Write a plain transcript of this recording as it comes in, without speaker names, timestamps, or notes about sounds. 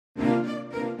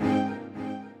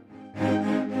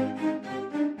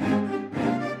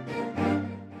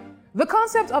The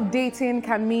concept of dating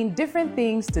can mean different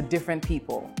things to different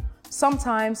people.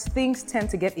 Sometimes things tend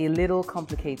to get a little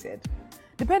complicated.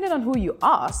 Depending on who you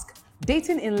ask,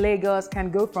 dating in Lagos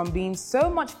can go from being so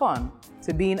much fun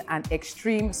to being an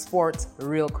extreme sport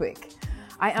real quick.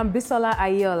 I am Bisola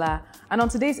Aiyeola, and on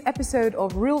today's episode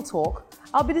of Real Talk,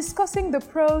 I'll be discussing the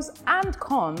pros and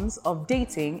cons of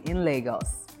dating in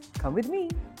Lagos. Come with me.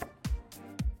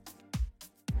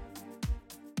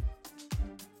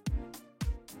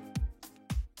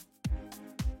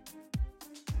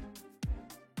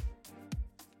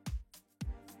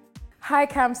 Hi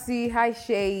Kamsi, hi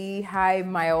Shay, hi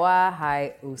Mayowa,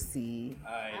 hi Osi.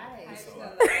 Hi.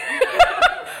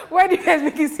 Why do you guys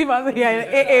make it seem as though you're in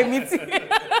an AA meeting?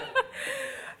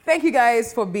 Thank you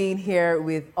guys for being here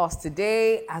with us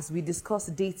today as we discuss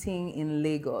dating in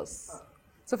Lagos.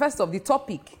 So first off, the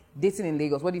topic, dating in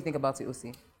Lagos, what do you think about it,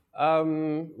 Osi?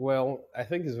 Well, I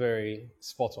think it's very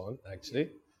spot on, actually.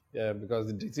 Yeah, because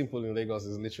the dating pool in Lagos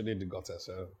is literally the gutter,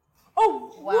 so...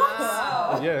 Oh,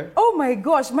 wow. Yeah. Oh my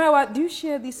gosh, Mayowa, do you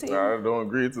share the same? I don't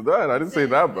agree to that. I didn't say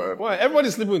that, but... Well,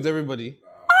 everybody's sleeping with everybody.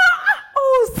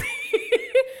 Oh,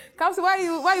 Kamsi, why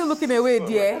are you looking away,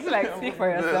 dear? It's like, speak for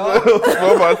yourself.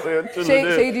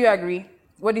 Shay, do you agree?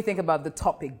 What do you think about the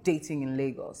topic, dating in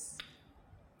Lagos?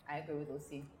 I agree with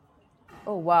Osi.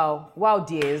 Oh, wow. Wow,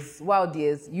 dears. Wow,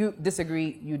 dears. You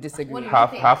disagree, you disagree.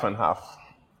 Half and half.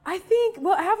 I think,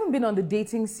 well, I haven't been on the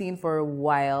dating scene for a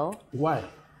while. Why?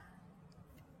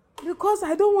 Because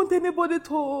I don't want anybody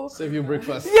to... Save you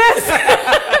breakfast. Yes!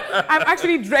 I'm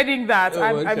actually dreading that. Oh,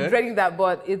 okay. I'm dreading that,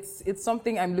 but it's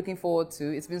something I'm looking forward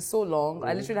to. It's been so long.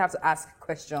 I literally have to ask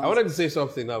questions. I wanted to say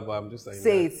something now, but I'm just like...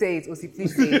 Say it, Osi,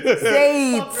 please say it.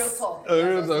 Say it! Real talk.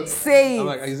 Real talk. Say I'm it!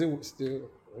 like, is it still...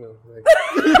 You know, like...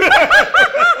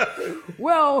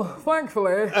 Well,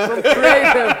 thankfully,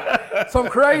 some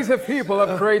creative people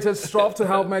have created stuff to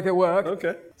help make it work.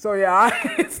 Okay. So yeah,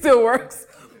 it still works.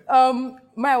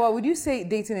 Mayowa, would you say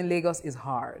dating in Lagos is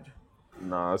hard?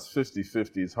 Nah, it's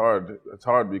 50-50. It's hard. It's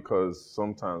hard because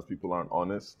sometimes people aren't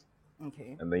honest.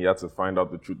 Okay. And then you have to find out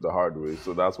the truth the hard way.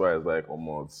 So that's why it's like,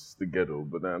 it's the ghetto.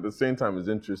 But then at the same time, it's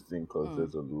interesting because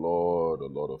there's a lot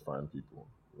of fine people.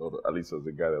 At least as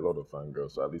a guy, a lot of fine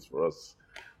girls. So at least for us,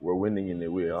 we're winning in a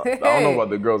way. I don't know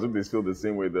about the girls, if they feel the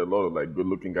same way. There are a lot of like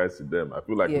good-looking guys to them. I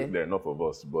feel like there are enough of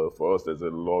us, but for us, there's a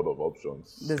lot of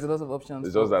options. There's a lot of options.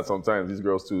 It's just that sometimes these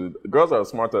girls too, girls are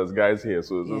smarter as guys here.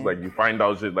 So it's just like you find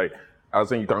out shit like, I was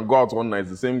saying you can go out one night,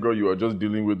 the same girl you were just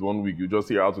dealing with 1 week, you just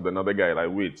see her out with another guy, like,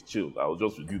 wait, chill, I was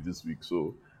just with you this week.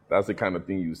 So that's the kind of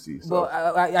thing you see. So.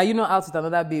 But are you not out with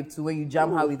another babe too when you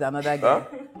jam her with another guy?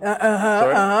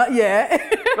 Yeah.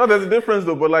 No, there's a difference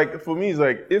though, but like for me, it's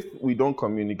like if we don't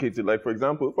communicate it, like for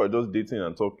example, if we're just dating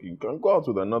and talking, you can go out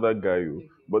with another guy,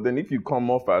 but then if you come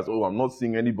off as, I'm not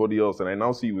seeing anybody else, and I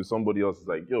now see you with somebody else, it's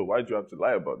like, why'd you have to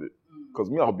lie about it? Because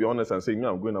me, I'll be honest and say,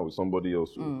 I'm going out with somebody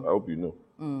else. So I hope you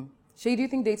know. Shay, do you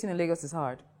think dating in Lagos is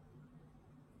hard?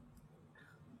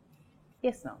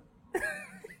 Yes, no.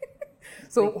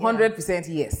 So 100%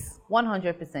 yes.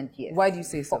 100% yes. Why do you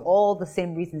say so? For all the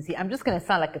same reasons. See, I'm just going to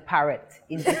sound like a parrot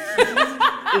in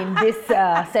this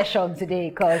session today,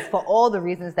 because for all the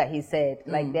reasons that he said,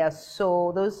 like there are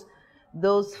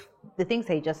the things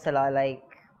that he just said are like,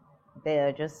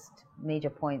 they're just major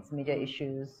points, major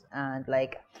issues, and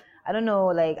like, I don't know,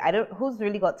 like, who's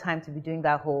really got time to be doing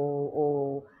that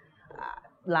whole,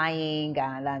 lying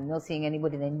and I'm not seeing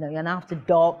anybody, then you now have to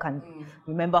dock and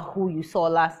remember who you saw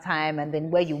last time and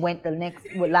then where you went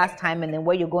last time and then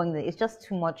where you're going. It's just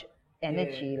too much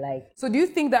energy. Like. So do you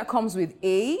think that comes with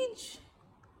age?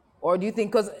 Or do you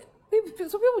think, because people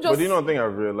just... But you know one thing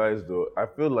I've realized though, I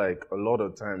feel like a lot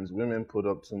of times women put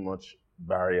up too much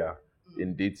barrier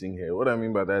in dating here. What I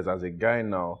mean by that is as a guy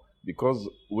now, because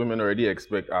women already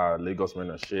expect Lagos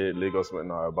men are shit, Lagos men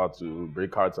are about to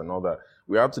break hearts and all that,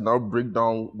 we have to now break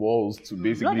down walls to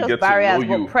basically not just get barriers, to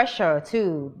know you. But pressure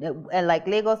too. And like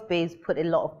Lagos babes put a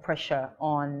lot of pressure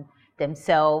on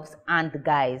themselves and the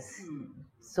guys.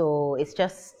 So it's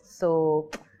just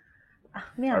so...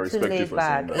 Me, I'm too laid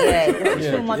back. Yeah, it's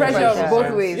too much pressure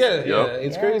both ways. Yeah,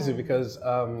 it's crazy because,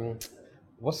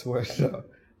 what's the word?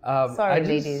 Sorry,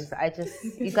 ladies.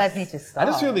 You guys need to stop. I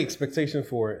just feel the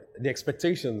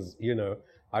expectations,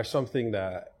 are something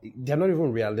that they're not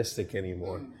even realistic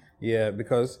anymore. Yeah,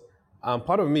 because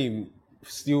part of me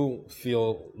still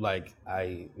feel like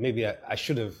I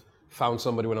should have found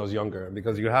somebody when I was younger,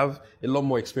 because you have a lot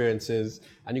more experiences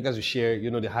and you guys will share,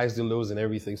 the highs, the lows and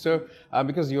everything. So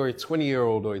because you're a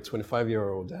 20-year-old or a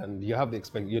 25-year-old and you have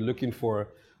you're looking for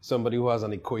somebody who has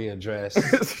an Ikoyi address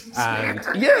and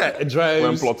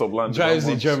drives plot of land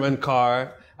a German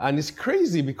car And it's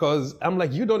crazy because I'm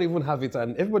like, you don't even have it,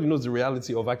 and everybody knows the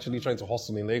reality of actually trying to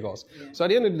hustle in Lagos. Yeah. So at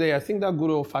the end of the day, I think that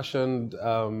good old-fashioned,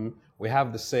 we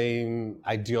have the same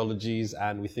ideologies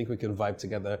and we think we can vibe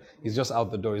together. It's just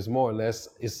out the door. It's more or less,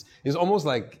 it's almost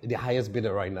like the highest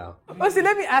bidder right now. Osi,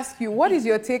 let me ask you, what is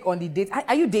your take on the date?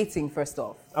 Are you dating, first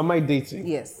off? Am I dating?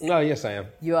 Yes. No, yes, I am.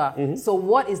 You are? Mm-hmm. So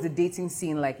what is the dating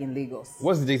scene like in Lagos?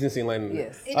 What's the dating scene like?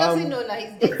 Yes. He doesn't know that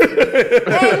he's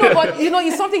dating. No, but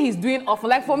it's something he's doing often.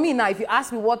 Like for me now, if you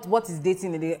ask me what is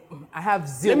dating in the, I have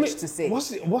zilch to say.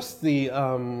 What's the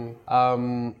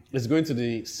it's going to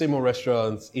the same old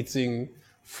restaurants, eating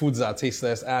foods that are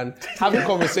tasteless and having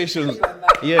conversations.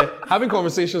 Having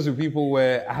conversations with people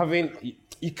where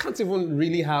you can't even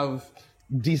really have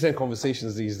decent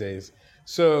conversations these days.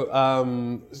 So,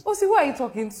 Osi, who are you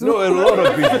talking to? No, a lot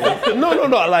of people. No.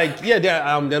 Like, there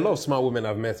are a lot of smart women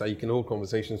I've met that you can hold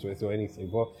conversations with or anything.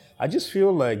 But I just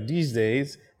feel like these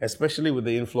days, especially with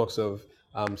the influx of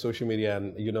social media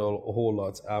and a whole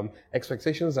lot,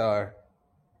 expectations are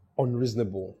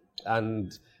unreasonable,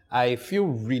 and I feel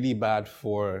really bad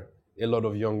for a lot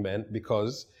of young men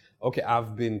because, okay,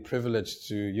 I've been privileged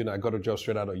to, I got a job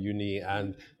straight out of uni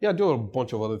and do a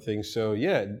bunch of other things. So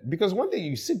because one day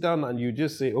you sit down and you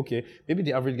just say, okay, maybe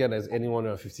the average guy that's earning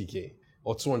 150K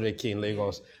or 200K in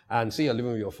Lagos and say you're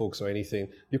living with your folks or anything,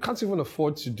 you can't even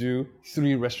afford to do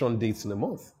 3 restaurant dates in a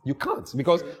month. You can't,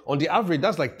 because on the average,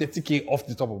 that's like 30K off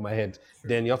the top of my head.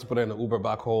 Then you have to put in an Uber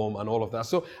back home and all of that.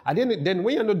 So then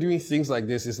when you're not doing things like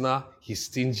this, it's not, he's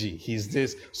stingy, he's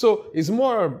this. So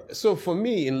for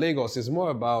me in Lagos, it's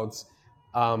more about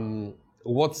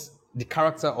what's the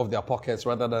character of their pockets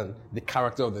rather than the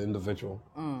character of the individual.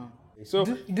 So,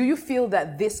 do you feel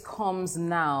that this comes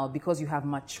now because you have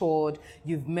matured,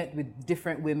 you've met with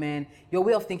different women, your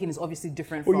way of thinking is obviously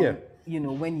different from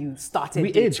when you started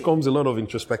with dating? Age comes a lot of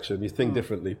introspection. You think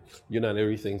differently, and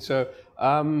everything. So,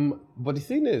 but the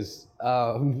thing is,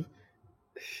 I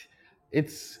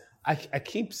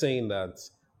keep saying that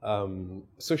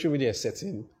social media is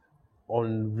setting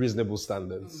unreasonable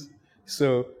standards.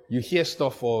 So you hear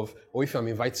stuff of, if I'm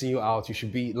inviting you out, you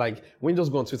should be like, when you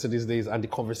just go on Twitter these days and the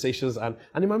conversations and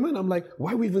in my mind, I'm like,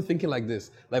 why are we even thinking like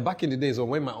this? Like back in the days or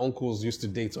when my uncles used to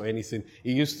date or anything,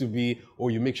 it used to be,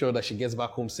 you make sure that she gets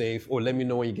back home safe, or let me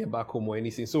know when you get back home or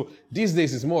anything. So these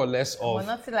days it's more or less of... Well,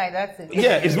 nothing like that.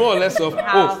 It's more or less of,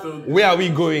 where are we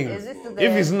going? If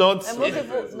it's not...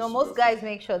 most guys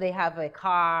make sure they have a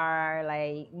car.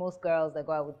 Like most girls that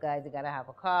go out with guys, they gotta have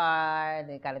a car.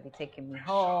 They gotta be taking me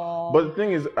home. But the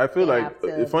thing is, I feel like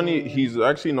it's funny. He's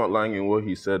actually not lying in what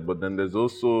he said. But then there's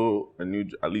also a new,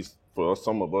 at least for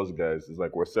some of us guys, it's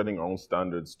like we're setting our own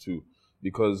standards too.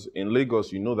 Because in Lagos,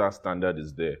 that standard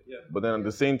is there. Yeah. But then at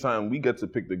the same time, we get to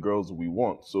pick the girls we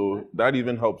want. So that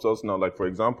even helps us now. Like for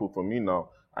example, for me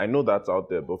now, I know that's out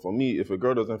there. But for me, if a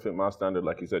girl doesn't fit my standard,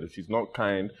 like you said, if she's not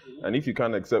kind, and if you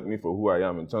can't accept me for who I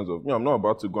am in terms of, I'm not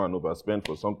about to go and overspend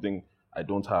for something I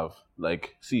don't have.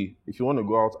 Like, see, if you want to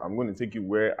go out, I'm going to take you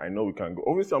where I know we can go.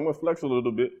 Obviously, I'm going to flex a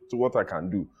little bit to what I can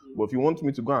do. But if you want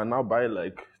me to go and now buy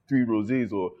like 3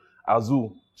 rosés or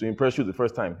Azul to impress you the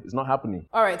first time, it's not happening.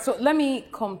 All right, so let me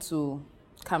come to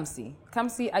Kamsi.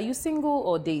 Kamsi, are you single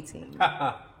or dating?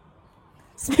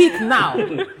 Speak now.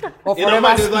 Or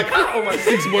forever speak. Like, my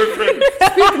 6 boyfriends.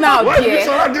 Speak now, Why dear. are you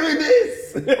not doing this?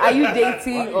 Are you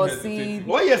dating or seeing?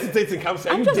 Why are you hesitating, Kamsi?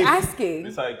 I'm just asking.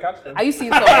 Are you seeing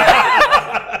someone?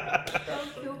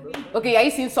 Okay, are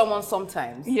you seeing someone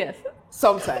sometimes? Yes.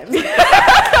 Sometimes.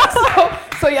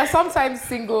 so you're sometimes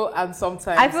single and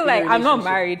sometimes. I feel like I'm not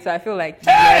married, so I feel like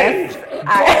yes.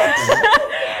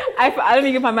 I don't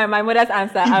think if my mother's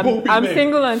answer. I'm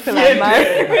single until I'm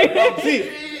married. See,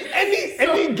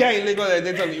 any guy in Lagos that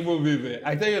dates an Igbo baby,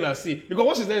 I tell you that, see, because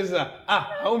what she says is that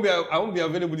I won't be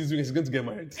available this week. He's going to get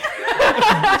married. So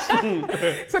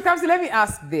Kamsi, let me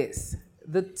ask this: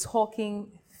 the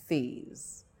talking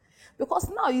phase. Because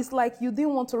now it's like you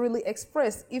didn't want to really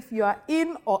express if you are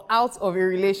in or out of a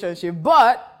relationship.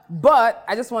 But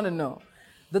I just want to know,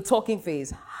 the talking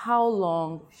phase, how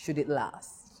long should it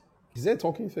last? Is there a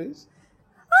talking phase?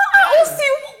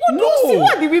 Who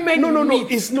are the women you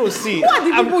meet? See. Who are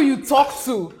the people you talk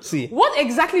to? See. What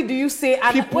exactly do you say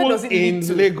and people where does it lead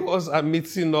to? in Lagos are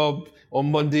meeting up on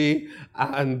Monday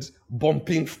and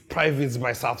bumping privates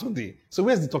by Saturday. So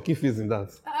where's the talking phase in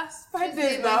that? 5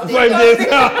 days now. 5 days.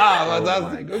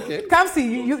 Fantastic. Okay.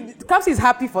 Kamsi is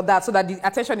happy for that, so that the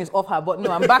attention is off her. But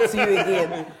no, I'm back to you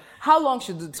again. How long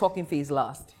should the talking phase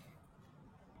last?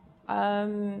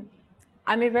 I'm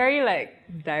a very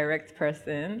direct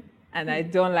person, and I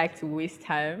don't like to waste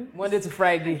time. Monday to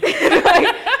Friday.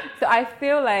 So I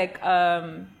feel like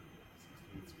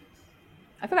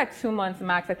I feel like 2 months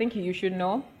max. I think you should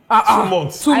know. 2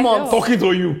 months. 2 months. Talking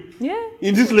to you. Yeah.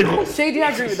 In this Lagos. Shay, do you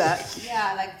agree with that?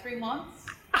 Yeah, like 3 months.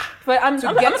 But I'm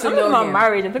talking about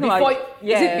marriage. I'm talking Before, about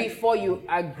yeah. Is it before you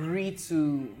agree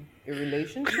to a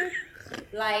relationship?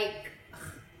 Like,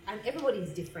 and everybody's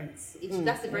different.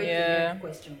 That's a very generic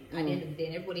question. At the end of the day,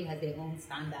 and everybody has their own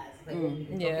standards, like what we've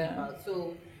been talking about.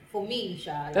 So for me,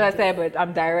 Sha, That's I say, but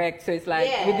I'm direct, so it's like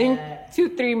within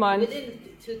 2-3 months. Within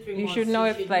 2-3 you months, should know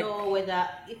you if should like know whether.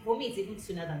 For me, it's even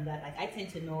sooner than that. Like I tend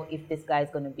to know If this guy is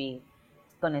gonna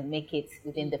make it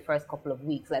within the first couple of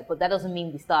weeks, like, but that doesn't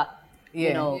mean we start,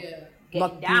 getting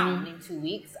down in 2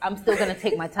 weeks. I'm still gonna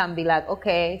take my time and be like,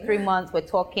 okay, 3 months, we're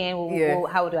talking.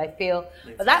 How do I feel?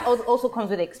 But that also comes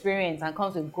with experience and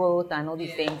comes with growth and all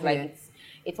these things. Like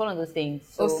it's one of those things.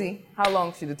 So, Osi, how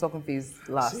long should the talking phase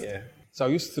last? Yeah. So I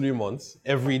used 3 months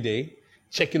every day,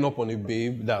 checking up on a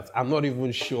babe that I'm not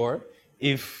even sure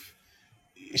if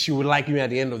she would like me at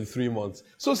the end of the 3 months.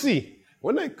 So see,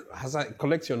 as I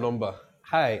collect your number,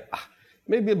 hi,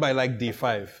 maybe by like day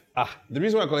 5. The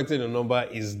reason why I collected your number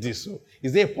is this. So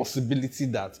is there a possibility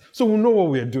that, so we'll know what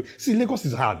we're doing. See, Lagos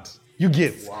is hard. You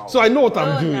get. Wow. So I know what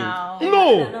I'm doing.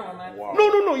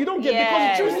 No, you don't get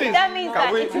because the truth is. That means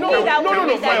that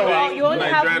you only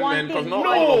have one thing. Not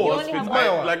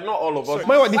all of us.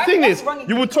 Mayowa, the thing is,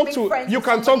 you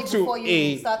can talk to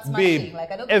a babe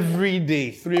every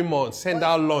day, 3 months, send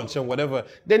out lunch and whatever.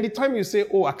 Then the time you say,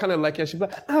 oh, I kind of like her, she'll be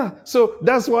like, so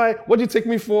that's why, what do you take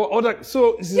me for? All that.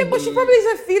 So yeah, but she probably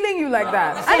isn't feeling you like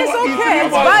that. And it's okay,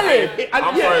 it's valid.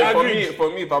 I'm sorry, for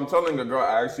me, if I'm telling a girl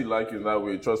I actually like you in that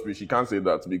way, trust me, she can't say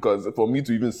that because for me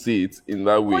to even say it in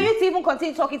that way. For you to even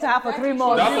continue talking to her for 3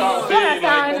 months. That's what I'm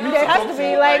saying. There has to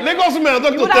be like Lagos women are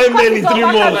talking to 10 men in 3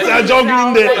 months. They're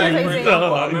juggling there.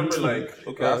 I remember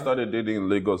I started dating in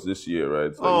Lagos this year,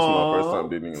 right? So this is my first time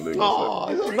dating in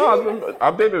Lagos.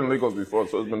 I've dated in Lagos before,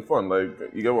 so it's been fun. Like,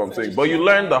 you get what I'm saying? But you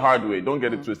learn the hard way. Don't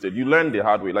get it twisted. You learn the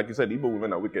hard way. Like you said, Igbo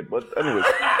women are wicked. But anyways,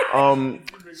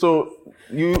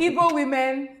 Igbo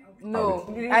women. No,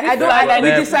 I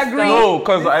we disagree. No,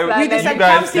 because you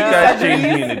guys changed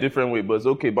me in a different way, but it's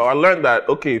okay. But I learned that,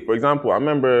 for example, I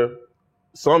remember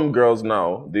some girls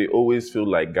now, they always feel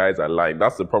like guys are lying.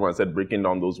 That's the problem I said, breaking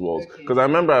down those walls. Because I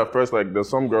remember at first, like, there's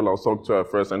some girl I was talking to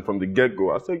at first, and from the get-go,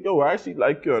 I said, yo, I actually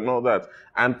like you and all that.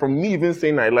 And from me even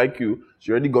saying I like you, she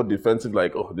already got defensive,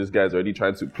 like, oh, this guy's already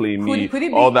trying to play me, could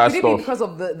it all that stuff. stuff. Could it be because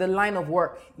of the line of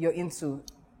work you're into?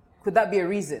 Could that be a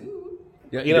reason?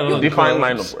 Define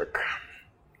line of work.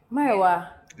 Mayowa,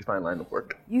 Define line of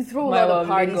work. you throw a lot of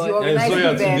parties, you organize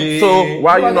events. So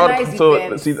why you not? organize So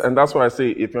events. see, and that's why I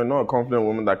say, if you're not a confident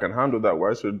woman that can handle that,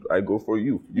 why should I go for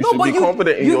you? You No, should but be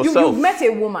confident in yourself. You've met a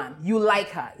woman, you like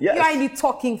her. Yes. You're in the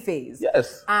talking phase.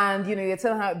 Yes. And you're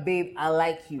telling her, babe, I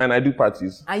like you. And I do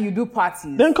parties. And you do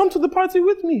parties. Then come to the party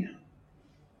with me.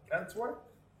 That's what?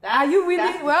 Are you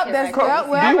really? Well, there's Do you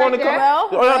want to come? Well,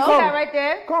 Oh, yeah, come. that right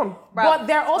there. Come. but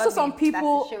there are also some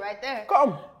people. That's the shit right there.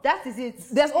 Come. That is it.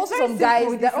 There's also some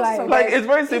guys. There are also some Like, guys. it's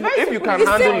very simple. If you can It's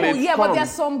handle simple, it, yeah, come. but there's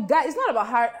some guys. It's not about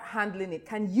her handling it.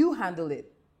 Can you handle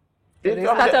it?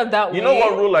 Start off that You know way.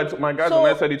 what rule I took my guys when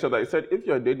I said each other? I said, if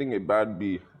you're dating a bad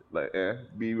B, like,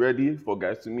 be ready for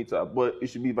guys to meet her. But it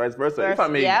should be vice versa.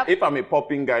 If I'm a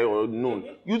popping guy or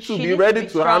known, you two be ready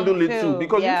to handle it too.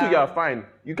 Because you two are fine.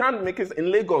 You can't make it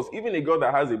in Lagos. Even a girl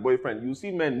that has a boyfriend, you see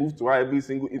men move to her every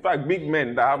single. In fact, big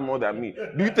men that have more than me.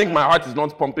 Do you think my heart is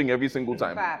not pumping every single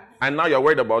time? Fact. And now you're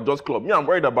worried about just club. Me, I'm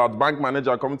worried about bank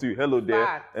manager coming to you. Hello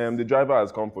there. The driver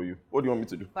has come for you. What do you want me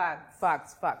to do?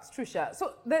 Facts. Trisha.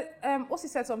 So Osi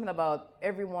said something about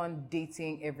everyone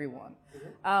dating everyone.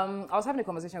 I was having a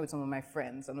conversation with some of my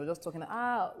friends, and we were just talking.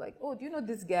 Do you know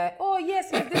this guy? Oh yes,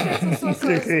 he's dated so.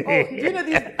 Oh, do you know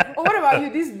this? Oh, what about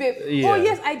you, this babe? Yeah. Oh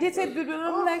yes, I dated.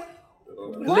 I'm like,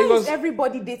 why is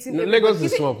everybody dating? Lagos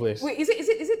is a small place. Wait, is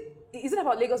it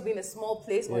about Lagos being a small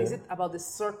place, or is it about the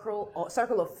circle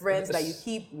of friends that you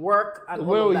keep, work and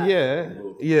all of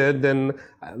that? yeah. Then,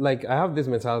 like, I have this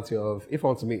mentality of if I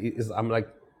want to meet, I'm like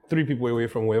 3 people away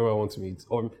from wherever I want to meet,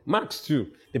 or max 2,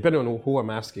 depending on who I'm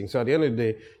asking. So at the end of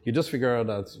the day, you just figure out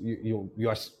that you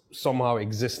are somehow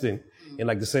existing in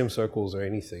like the same circles or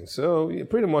anything. So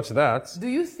pretty much that. Do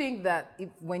you think that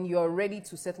when you're ready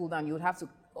to settle down, you have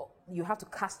to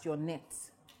cast your net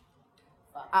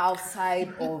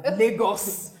outside of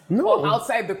Lagos or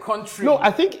outside the country? No,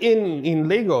 I think in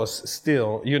Lagos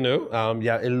still,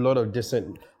 a lot of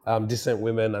decent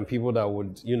women and people that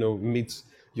would, meet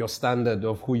your standard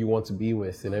of who you want to be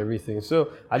with and everything.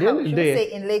 So at the end of the day,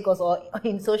 say in Lagos or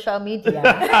in social media.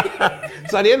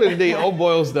 so at the end of the day, it all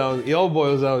boils down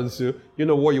to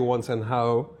what you want and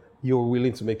how you're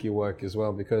willing to make it work as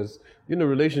well, because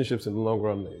relationships in the long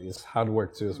run is hard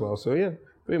work too as well. So yeah,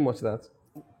 pretty much that.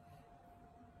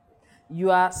 You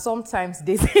are sometimes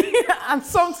dating and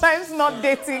sometimes not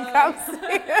dating,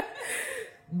 Kamsi.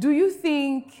 Do you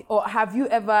think, or have you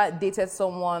ever dated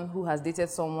someone who has dated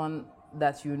someone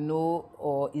that you know,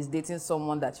 or is dating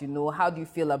someone that you know? How do you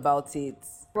feel about it?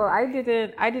 Well, I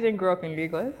didn't grow up in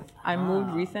Lagos. I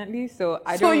moved recently, so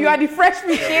I don't. So you are the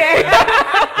freshman here.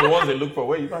 The ones they look for.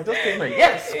 Where you just came like,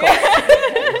 yes.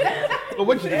 So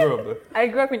where did you grow up though? I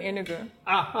grew up in Enugu.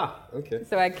 Aha, okay.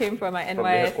 So I came from my the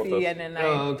NYSC headquarters. and then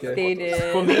I stayed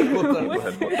in. From the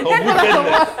headquarters.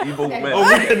 Igbo men. Oh,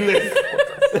 wickedness.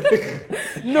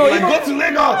 No, Like, go to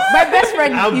Lagos. my best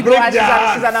friend is I'll Igbo break and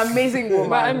their she's an amazing woman.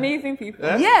 But amazing people.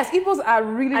 Yes, Igbos are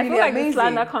really, I really feel like amazing. the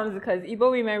slander comes because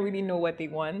Igbo women really know what they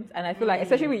want, and I feel like,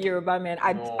 especially with Yoruba men,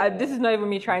 this is not even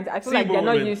me trying to. I feel like Igbo they're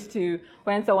not women. used to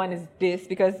when someone is this,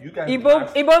 because You guys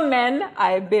Igbo men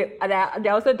are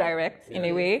they're also direct in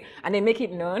a way, and they make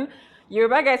it known.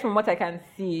 Yoruba guys, from what I can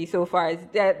see so far,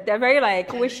 they're very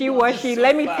like wishy-washy.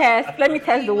 Let me test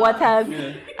the waters.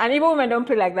 Yeah. And Igbo women don't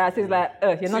play like that. So it's like,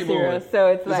 you're not serious. So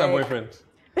it's Who's like, her boyfriend?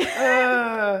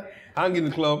 Hang in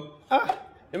the club.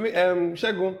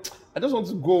 Shagun, I just want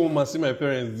to go home and see my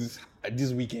parents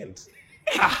this weekend.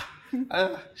 Shagun,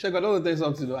 I don't want to tell you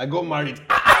something though. I got married.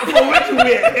 From where to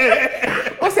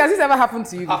where? Osi, has this ever happened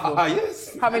to you before?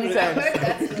 Yes. How many times?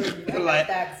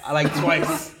 like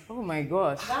twice. Oh my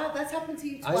gosh. That's happened to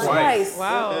you twice. Twice.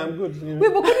 wow. I'm good.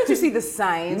 Wait, but couldn't you see the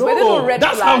signs? No, Were there no red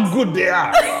that's flags? how good they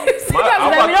are.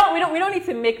 Like, we don't need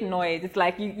to make noise. It's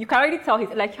like you can already tell.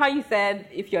 Like how you said,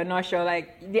 if you're not sure,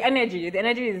 like the energy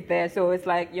is there. So it's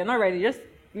like you're not ready. You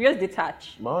just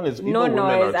detach. Man, it's No Igbo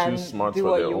noise women are too and smart do for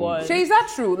what their you own. want. Shay, is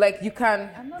that true? Like you can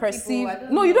not perceive. Igbo, I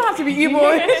don't No, you don't have to be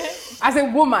Igbo. As a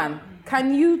woman,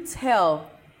 can you tell?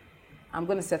 I'm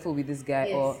going to settle with this guy,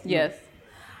 Yes. or Yes.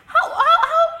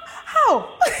 how?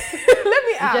 Let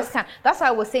me You ask. just can't. That's why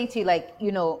I was saying to you, like,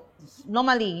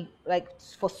 normally, like,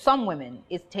 for some women,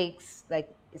 it takes, like,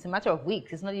 it's a matter of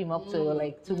weeks. It's not even up to,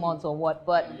 like, 2 months or what.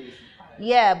 But,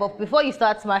 yeah, but before you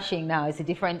start smashing now, it's a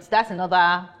different, that's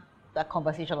another that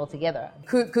conversation altogether.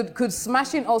 Could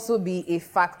smashing also be a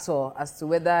factor as to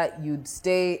whether you'd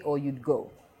stay or you'd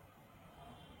go?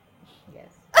 Yes.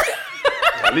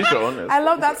 At least you're honest. I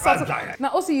love that sort of. Now,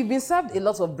 also, you've been served a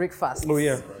lot of breakfasts. Oh,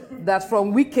 yeah. That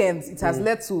from weekends, it has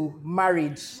led to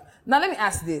marriage. Now, let me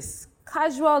ask this.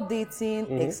 Casual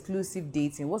dating, exclusive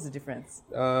dating, what's the difference?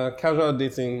 Casual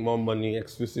dating, more money.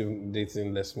 Exclusive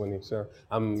dating, less money. So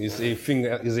it's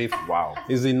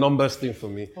a numbers thing for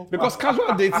me. Because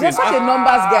casual dating. You're such a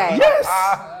numbers guy. Yes.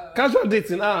 Casual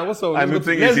dating. What's up? And the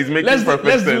thing is, he's making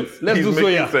perfect sense. Let's He's do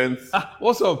making Zoya. sense.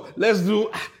 What's up? Let's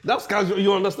do. That's casual.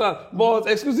 You understand? But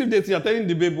exclusive dating, you're telling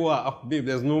the babe, babe,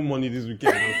 there's no money this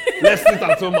weekend. Let's sit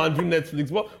at home and do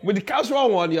Netflix. But with the casual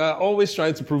one, you're always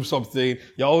trying to prove something.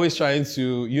 You're always trying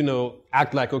to,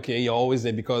 act like, okay, you're always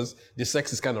there because the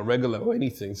sex is kind of regular or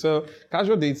anything. So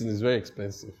casual dating is very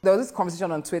expensive. There was this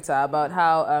conversation on Twitter about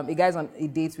how a guy's on a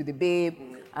date with a babe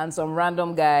and some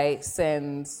random guy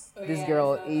sends this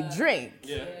girl a drink.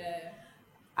 Yeah.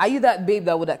 Are you that babe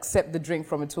that would accept the drink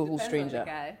from a total stranger?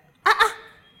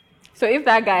 So if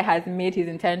that guy has made his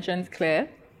intentions clear,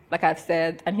 like I've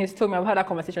said, and he's told me I've had that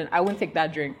conversation, I won't take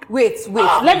that drink. Wait. Let's you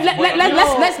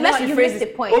rephrase missed the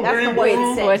the point. That's not what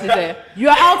it said. What is it?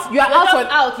 You're out You don't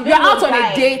on know a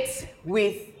guy. date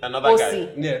with Another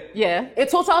Osi. Yeah. Yeah. A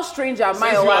total stranger, you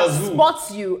Mayowa, Azul.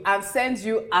 spots you and sends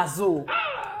you Azul.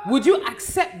 Would you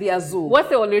accept the Azul? What's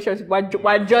the relationship? We're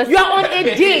just. You're on a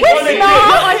date. On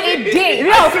a date.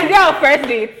 You're on a date. They're our first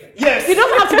date. Yes. You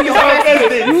don't have to be your It's our first first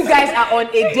date. date. You guys are on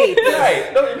a date.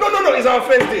 Right. No, it's our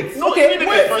first date. Okay.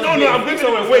 Wait, no, I'm going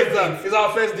somewhere. Wait, it's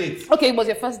our first date. Okay, it was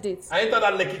your first date. I entered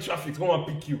that Lekki traffic to come and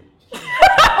pick you.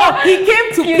 He came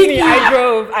to Excuse pick me, you. I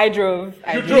drove.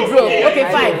 You drove. Okay,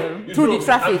 I fine. drove. You Through the drove.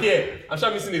 traffic. I'm here. I'm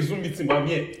sure missing a Zoom meeting, but I'm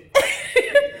here.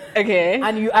 Okay.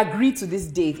 And you agreed to this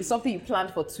date. It's something you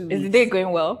planned for 2 weeks. Is the day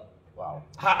going well? Wow.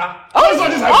 No,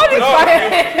 because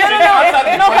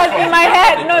in my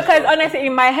head, because honestly,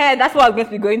 in my head, that's what was going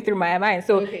to be going through my mind.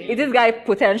 So, is this guy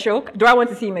potential? Do I want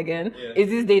to see him again? Yeah. Is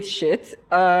this date shit?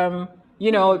 I'm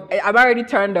already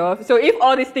turned off. So if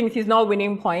all these things, he's not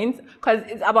winning points, because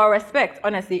it's about respect,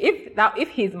 honestly. If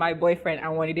he's my boyfriend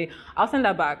and one day, I'll send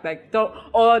that back. Like,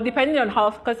 or depending on how,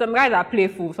 because some guys are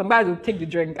playful, some guys will take the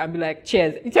drink and be like,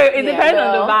 cheers. So it depends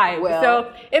on the vibe.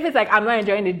 So if it's like, I'm not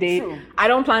enjoying the date, I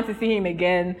don't plan to see him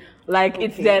again, Like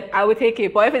it's that I would take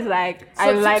it. But if it's like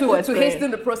to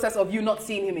hasten the process of you not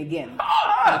seeing him again,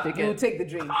 you will take the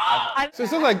drink. So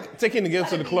it's not like taking the girl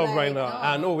to the club right now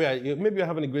and maybe you're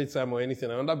having a great time or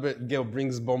anything, and another girl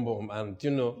brings bomb and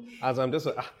as I'm just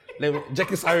like let me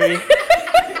Jackie sorry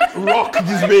rock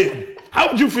this babe. How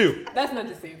would you feel? That's not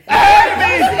the same.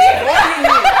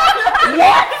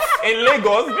 What? In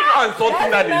Lagos, you know how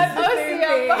insulting that is.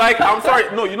 Like, I'm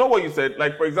sorry. No, you know what you said?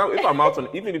 Like, for example, if I'm out on,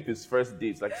 even if it's first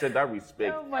dates, like I said, that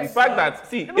respect. The fact that,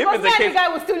 see, if it's a case. The guy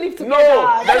will still live together.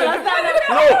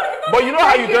 No, but you know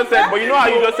how you just said,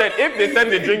 if they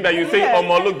send the drink that you say,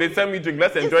 look, they send me drink,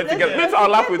 let's enjoy it together. Please, I'll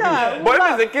laugh with you. But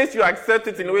if it's a case you accept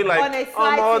it in a way like, I'm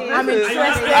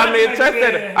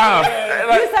interested.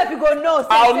 You said you go, no.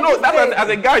 I'll know. That's as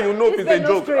a guy, you know if it's a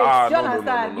joke. Do you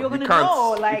understand? You're going to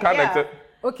know. You can't accept.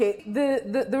 Okay,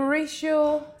 the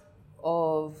ratio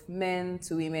of men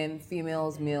to women,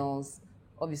 females, males,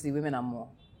 obviously women are more.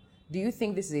 Do you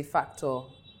think this is a factor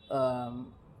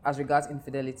as regards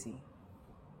infidelity?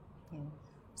 Yeah.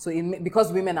 So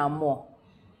because women are more,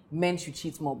 men should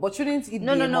cheat more. But shouldn't it be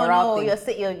a moral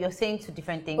thing? You're saying two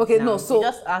different things. Okay, now. no, so you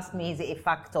just ask me, is it a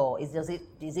factor?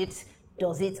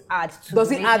 Does it add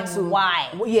to why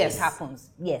yes. it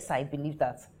happens? Yes, I believe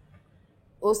that.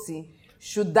 Osi,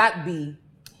 should that be?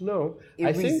 No,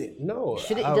 I think no.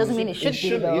 It doesn't mean it should be.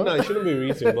 It shouldn't be a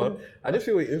reason. But I just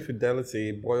feel with infidelity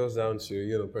it boils down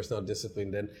to personal discipline.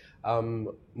 Then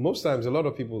most times a lot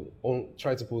of people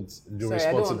try to put the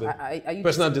responsibility.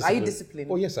 Personal discipline. Are you disciplined?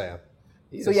 Oh yes, I am.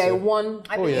 Yes, so you're a one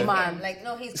man. Like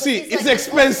no, he's. See, it's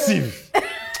expensive.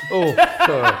 Oh,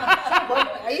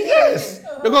 yes.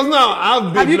 Because now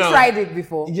I've been. Have you tried it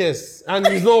before? Yes, and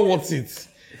it's not worth it.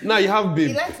 Now you have babe.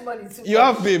 He likes money too. You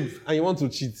have babe and you want to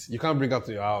cheat. You can't bring her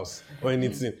to your house or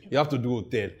anything. You have to do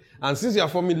hotel. And since you are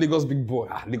forming Lagos big boy,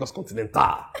 Lagos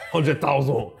Continental,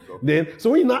 100,000. Then,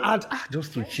 so when you now add,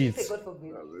 just to cheat.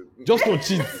 Just to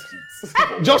cheat.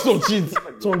 Just to cheat,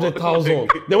 200,000.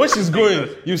 Then when she's going,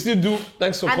 you still do,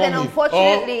 thanks for coming. And then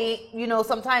unfortunately,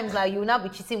 sometimes you will now be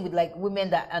cheating with like women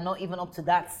that are not even up to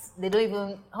that. They don't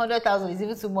even, 100,000 is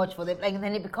even too much for them. Like, and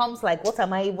then it becomes like, what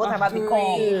have I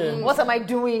become? What am I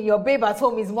doing? Your babe at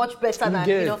home is much better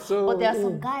than, But there are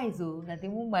some guys that they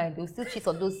won't mind. They'll still cheat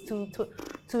on those two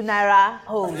naira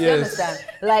hoes. Yes. You understand?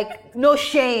 Like, no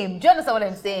shame. Do you understand what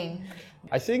I'm saying?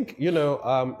 I think,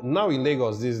 now in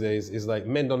Lagos these days, it's like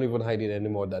men don't even hide it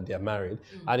anymore that they're married.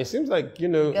 And it seems like,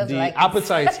 the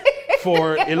appetite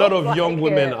for a lot of young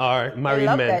women are married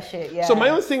men. That shit, yeah. So my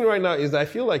own thing right now is that I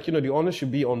feel like, the onus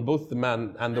should be on both the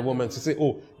man and the woman to say,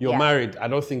 you're married. I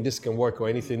don't think this can work or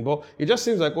anything. But it just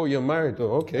seems like, you're married.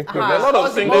 Oh, okay. There are a lot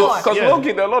of single,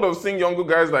 there are a lot of younger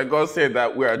guys like God said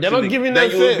that we are they're not giving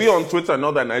them you will be on Twitter and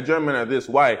all that Nigerian men are this.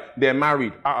 Why? They're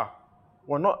married.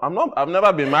 I've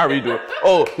never been married though.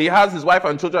 Oh, he has his wife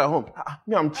and children at home.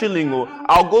 Me, I'm chilling.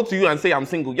 I'll go to you and say I'm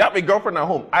single. You have a girlfriend at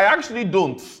home. I actually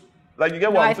don't. Like, you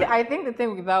get what I'm saying? I think the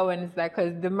thing with that one is that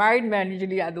because the married men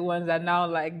usually are the ones that now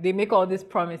like they make all these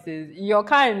promises. Your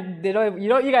kind, they don't.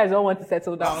 You guys don't want to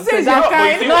settle down. So that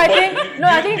kind. I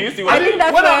think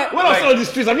that's where. When I saw the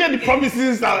streets, have you heard the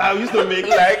promises I used to make?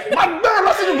 Like, man,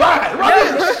 nothing to buy.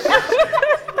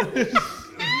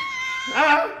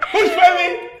 Who's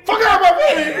paying? Fuck out my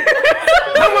money!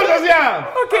 How much does he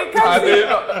have? Okay,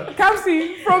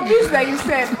 Kamsi, from this that you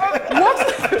said, what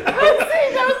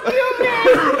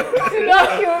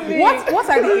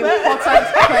are the important questions?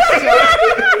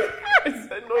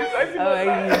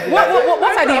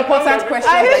 What are the important questions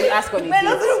that you ask on a date?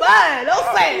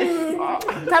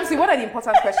 Kamsi, what are the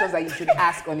important questions that you should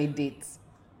ask on a date?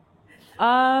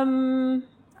 I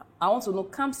want to know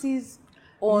Kamsi's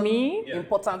own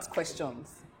important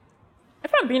questions.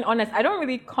 If I'm being honest, I don't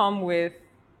really come with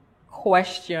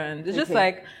questions. It's just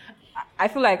like, I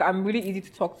feel like I'm really easy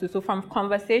to talk to. So from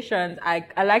conversations, I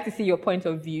like to see your point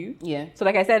of view. Yeah. So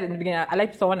like I said in the beginning, I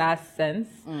like someone that has sense.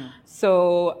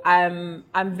 So I'm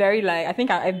very like,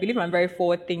 I believe I'm very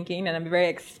forward thinking and I'm a very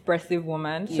expressive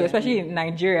woman. So especially in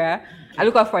Nigeria, I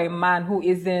look out for a man who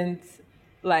isn't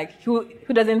like, who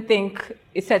doesn't think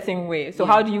a certain way. So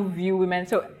how do you view women?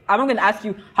 So I'm not going to ask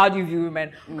you, how do you view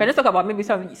women? Can I just talk about maybe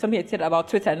something he said about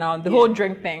Twitter now, the whole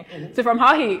drink thing. So from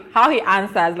how he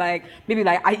answers, like, maybe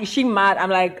like, is she mad? I'm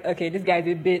like, okay, this guy's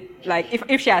a bit, like,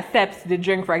 if she accepts the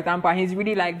drink, for example, and he's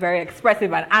really like very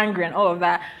expressive and angry and all of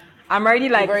that, I'm already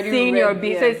like seeing your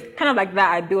beat. So it's kind of like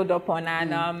that I build up on.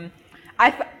 And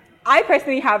I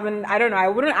personally haven't, I don't know, I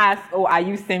wouldn't ask, are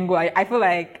you single? I feel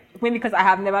like, maybe because I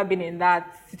have never been in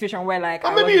that situation where like.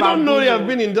 Or maybe you don't know you have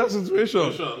been in that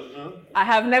situation. I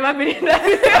have never been in that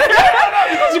situation.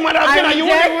 Because you might have been and you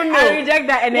won't even know. I reject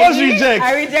that energy. What's reject?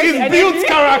 I reject It builds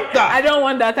character. I don't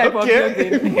want that type of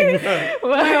thing.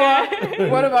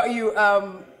 What about you?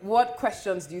 What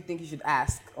questions do you think you should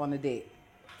ask on a date?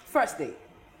 First date,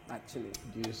 actually.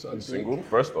 Do you sound Single?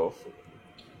 First off.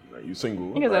 Like, you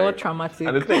single? Because I was traumatic.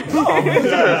 And the thing, no, I'm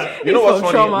serious. You know what's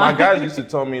funny? Trauma. My guys used to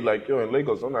tell me, like, yo, in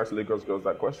Lagos, don't ask Lagos girls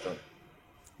that question.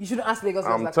 You shouldn't ask Lagos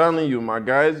girls I'm that telling you, my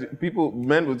guys,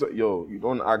 men would say, yo, you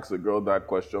don't ask a girl that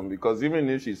question because even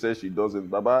if she says she doesn't,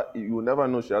 Baba, you will never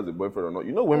know she has a boyfriend or not.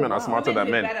 You know, women are smarter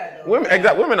than men.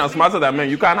 Women are smarter than men.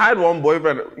 You can hide one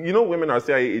boyfriend. You know, women are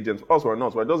CIA agents. Us, we're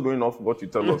not. We're just going off what you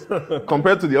tell us.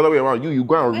 Compared to the other way around, you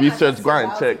go and research, go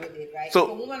and check. Right? So, if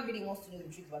a woman really wants to know the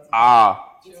truth about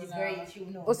it, it is very, she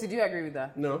will know. Osi, do you agree with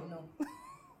that? No.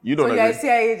 you don't So you're a agree.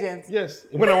 CIA agent. Yes,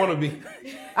 when I want to be.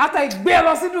 After you bail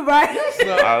us in Dubai.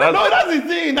 No, that's the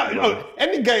thing.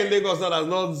 Any guy in Lagos that has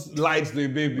not lied to a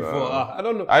babe before, I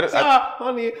don't know.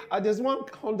 Honey, I just want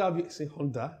Honda. Say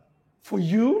Honda for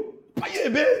you. Buy you a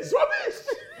babe. It's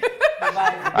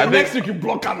rubbish. Next week you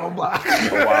block her number.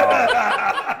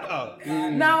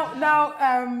 Now,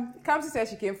 Kamsi said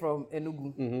she came from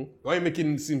Enugu. Why are you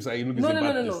making it seem like Enugu is a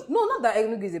bad place? No, not that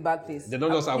Enugu is a bad place. They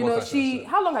don't just have you one know, fashion.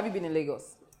 how long have you been in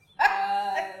Lagos?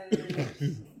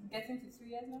 Getting to 2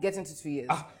 years now. Getting to 2 years.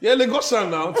 Yeah, Lagosian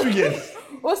now, 2 years.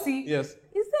 Osi, Yes.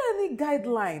 is there any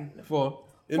guideline For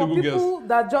for Enugu people girls.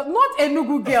 that just not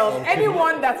Enugu girls,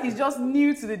 anyone that is just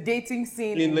new to the dating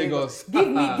scene In Lagos. Give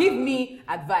me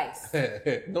advice.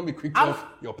 Don't be quick to off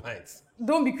your pints.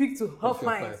 Don't be quick to huff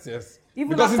Your pints. yes. Even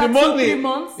Because in after the 2-3 morning,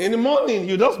 months. in the morning,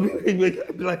 you just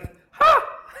be like, ha!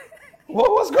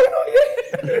 What's going on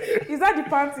here? Is that the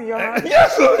pants in your hand?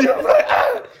 Yes, so you're like,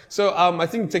 ah! So I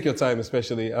think take your time,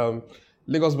 especially.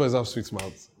 Lagos boys have sweet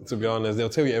mouths, to be honest. They'll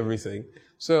tell you everything.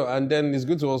 So, and then it's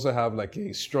good to also have like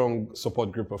a strong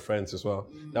support group of friends as well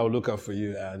that will look out for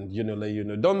you and, let you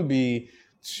know. Don't be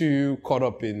too caught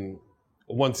up in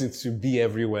wanting to be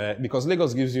everywhere because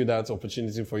Lagos gives you that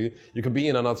opportunity for you. You can be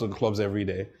in and out of the clubs every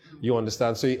day. You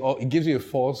understand? So it gives you a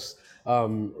false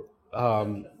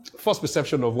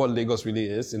perception of what Lagos really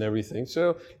is and everything.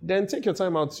 So then take your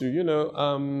time out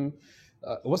to,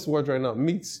 what's the word right now?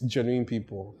 Meet genuine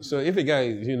people. So if a guy,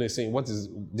 is saying,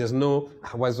 there's no,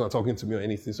 why is he not talking to me or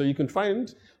anything? So you can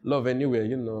find love anywhere,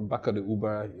 back at the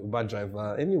Uber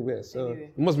driver, anywhere. So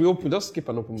you must be open, just keep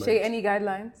an open mind. Shay, any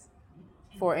guidelines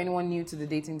for anyone new to the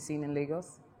dating scene in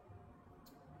Lagos?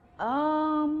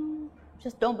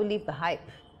 Just don't believe the hype.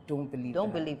 Don't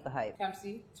believe the hype.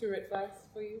 Kamsi, 2 red flags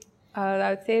for you? I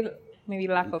would say maybe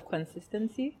lack of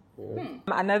consistency.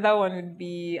 Another one would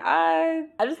be, I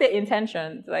just say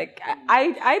intentions. Like,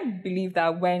 I believe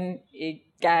that when a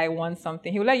guy wants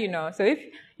something, he'll let you know. So if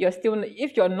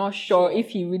you're not sure if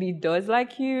he really does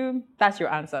like you, that's your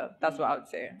answer. That's what I would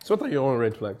say. So what are your own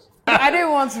red flags? I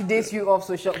don't want to date you off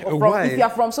social. Why? If you're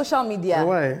from social media.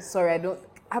 Why? Sorry, I don't.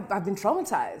 I've been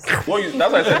traumatized. That's why I said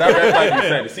that red flag you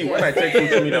said. See, when I check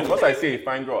social media, once I say a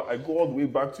fine girl, I go all the way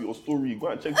back to your story. Go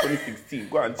and check 2016.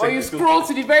 Go and check. Or you scroll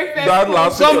to the very first. That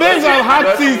last Some babes have had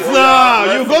That's tits it. now.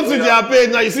 You That's go to it. their page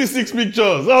now, you see 6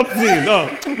 pictures.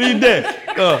 Something. Be there.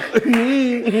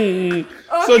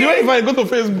 So the way if I go to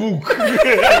Facebook.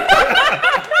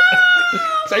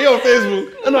 So you're on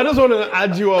Facebook. No, I just want to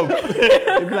add you up.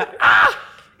 You'll be like,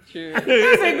 True. That's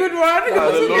a good one. I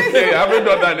haven't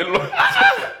done that in a long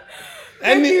time.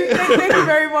 Thank you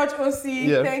very much, Osi.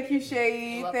 Yeah. Thank you,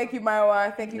 Shay. Thank you,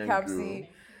 Mayowa. Thank you, Thank Kamsi. you.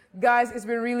 Guys, it's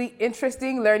been really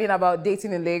interesting learning about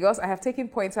dating in Lagos. I have taken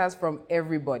pointers from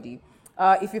everybody.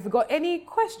 If you've got any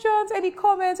questions, any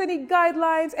comments, any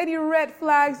guidelines, any red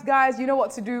flags, guys, you know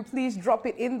what to do. Please drop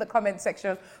it in the comment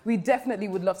section. We definitely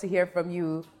would love to hear from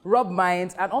you, rub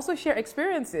minds, and also share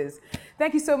experiences.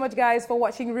 Thank you so much, guys, for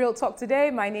watching Real Talk today.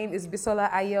 My name is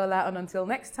Bisola Aiyeola, and until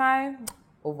next time,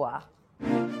 au revoir.